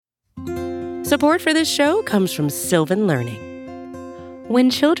Support for this show comes from Sylvan Learning. When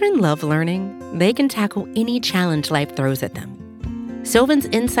children love learning, they can tackle any challenge life throws at them. Sylvan's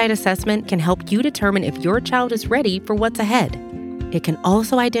Insight Assessment can help you determine if your child is ready for what's ahead. It can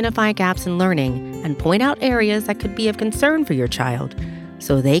also identify gaps in learning and point out areas that could be of concern for your child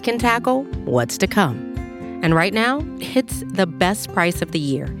so they can tackle what's to come. And right now, it's the best price of the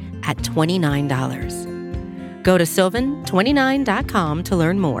year at $29. Go to sylvan29.com to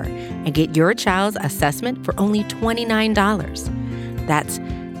learn more and get your child's assessment for only $29. That's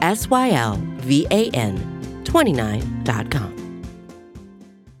SYLVAN 29.com.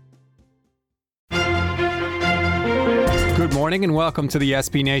 Good morning and welcome to the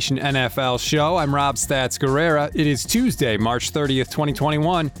SB Nation NFL show. I'm Rob Stats Guerrera. It is Tuesday, March 30th,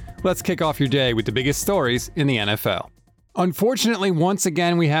 2021. Let's kick off your day with the biggest stories in the NFL. Unfortunately, once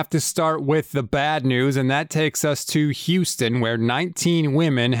again, we have to start with the bad news, and that takes us to Houston, where 19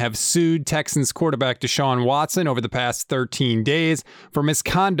 women have sued Texans quarterback Deshaun Watson over the past 13 days for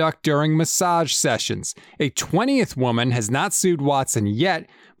misconduct during massage sessions. A 20th woman has not sued Watson yet,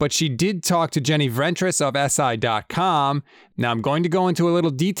 but she did talk to Jenny Ventris of SI.com. Now, I'm going to go into a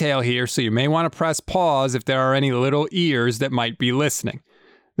little detail here, so you may want to press pause if there are any little ears that might be listening.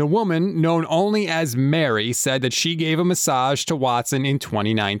 The woman, known only as Mary, said that she gave a massage to Watson in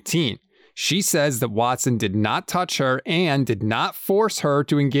 2019. She says that Watson did not touch her and did not force her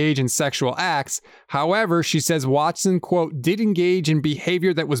to engage in sexual acts. However, she says Watson, quote, did engage in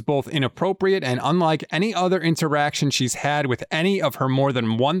behavior that was both inappropriate and unlike any other interaction she's had with any of her more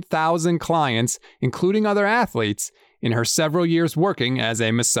than 1,000 clients, including other athletes, in her several years working as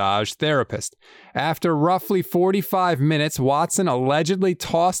a massage therapist. After roughly 45 minutes, Watson allegedly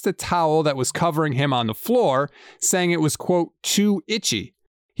tossed a towel that was covering him on the floor, saying it was, quote, too itchy.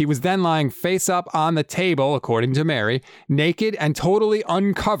 He was then lying face up on the table, according to Mary, naked and totally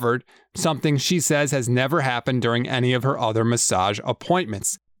uncovered, something she says has never happened during any of her other massage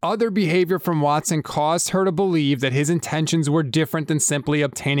appointments. Other behavior from Watson caused her to believe that his intentions were different than simply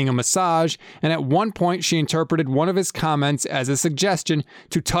obtaining a massage, and at one point she interpreted one of his comments as a suggestion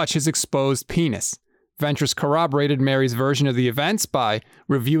to touch his exposed penis. Ventris corroborated Mary's version of the events by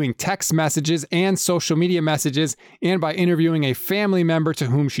reviewing text messages and social media messages and by interviewing a family member to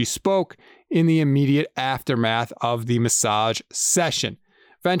whom she spoke in the immediate aftermath of the massage session.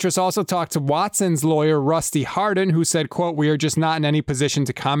 Ventris also talked to Watson's lawyer, Rusty Hardin, who said, quote, we are just not in any position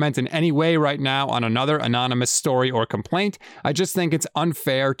to comment in any way right now on another anonymous story or complaint. I just think it's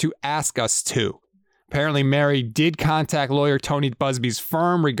unfair to ask us to. Apparently, Mary did contact lawyer Tony Busby's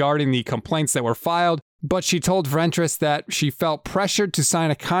firm regarding the complaints that were filed, but she told Ventris that she felt pressured to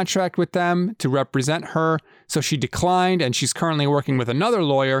sign a contract with them to represent her, so she declined, and she's currently working with another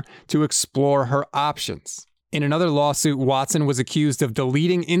lawyer to explore her options. In another lawsuit, Watson was accused of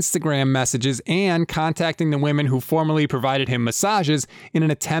deleting Instagram messages and contacting the women who formerly provided him massages in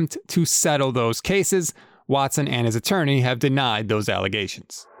an attempt to settle those cases. Watson and his attorney have denied those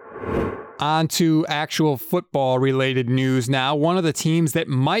allegations. On to actual football-related news now. One of the teams that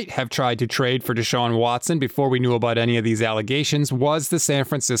might have tried to trade for Deshaun Watson before we knew about any of these allegations was the San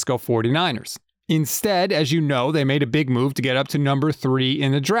Francisco 49ers. Instead, as you know, they made a big move to get up to number 3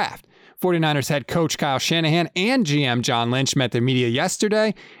 in the draft. 49ers head coach Kyle Shanahan and GM John Lynch met the media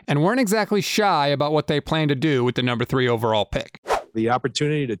yesterday and weren't exactly shy about what they plan to do with the number 3 overall pick. The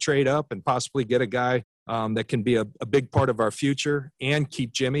opportunity to trade up and possibly get a guy that can be a big part of our future and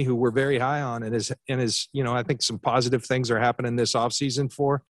keep Jimmy, who we're very high on, and is I think some positive things are happening this offseason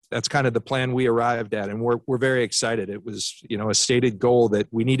for. That's kind of the plan we arrived at, and we're very excited. It was, a stated goal that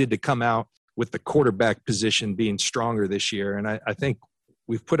we needed to come out with the quarterback position being stronger this year, and I think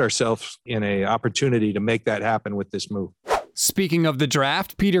we've put ourselves in an opportunity to make that happen with this move. Speaking of the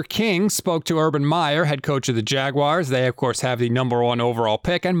draft, Peter King spoke to Urban Meyer, head coach of the Jaguars. They, of course, have the number 1 overall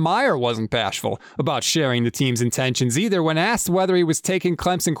pick, and Meyer wasn't bashful about sharing the team's intentions either. When asked whether he was taking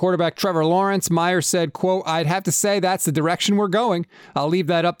Clemson quarterback Trevor Lawrence, Meyer said, quote, I'd have to say that's the direction we're going. I'll leave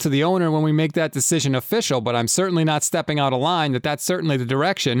that up to the owner when we make that decision official, but I'm certainly not stepping out of line that's certainly the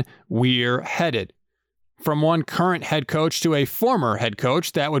direction we're headed. From one current head coach to a former head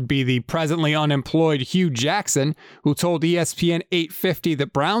coach, that would be the presently unemployed Hugh Jackson, who told ESPN 850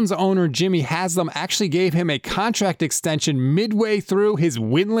 that Browns owner Jimmy Haslam actually gave him a contract extension midway through his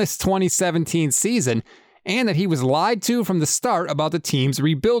winless 2017 season, and that he was lied to from the start about the team's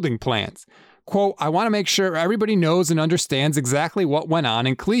rebuilding plans. Quote, I want to make sure everybody knows and understands exactly what went on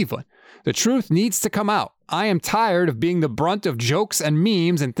in Cleveland. The truth needs to come out. I am tired of being the brunt of jokes and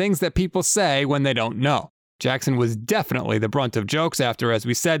memes and things that people say when they don't know. Jackson was definitely the brunt of jokes after, as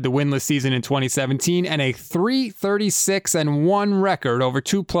we said, the winless season in 2017 and a 3-36-1 record over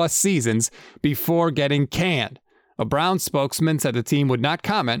 2+ seasons before getting canned. A Browns spokesman said the team would not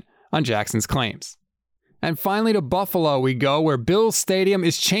comment on Jackson's claims. And finally to Buffalo we go, where Bills Stadium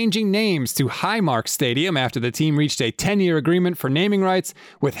is changing names to Highmark Stadium after the team reached a 10-year agreement for naming rights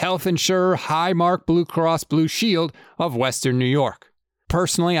with health insurer Highmark Blue Cross Blue Shield of Western New York.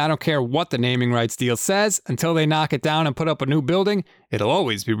 Personally, I don't care what the naming rights deal says. Until they knock it down and put up a new building, it'll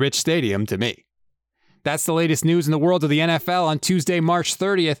always be Rich Stadium to me. That's the latest news in the world of the NFL on Tuesday, March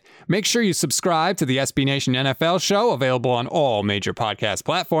 30th. Make sure you subscribe to the SB Nation NFL show, available on all major podcast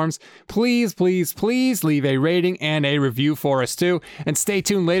platforms. Please, please, please leave a rating and a review for us too. And stay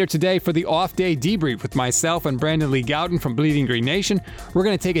tuned later today for the off-day debrief with myself and Brandon Lee Gouton from Bleeding Green Nation. We're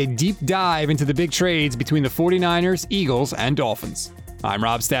going to take a deep dive into the big trades between the 49ers, Eagles, and Dolphins. I'm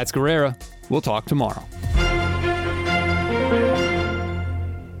Rob Stats Guerrera. We'll talk tomorrow.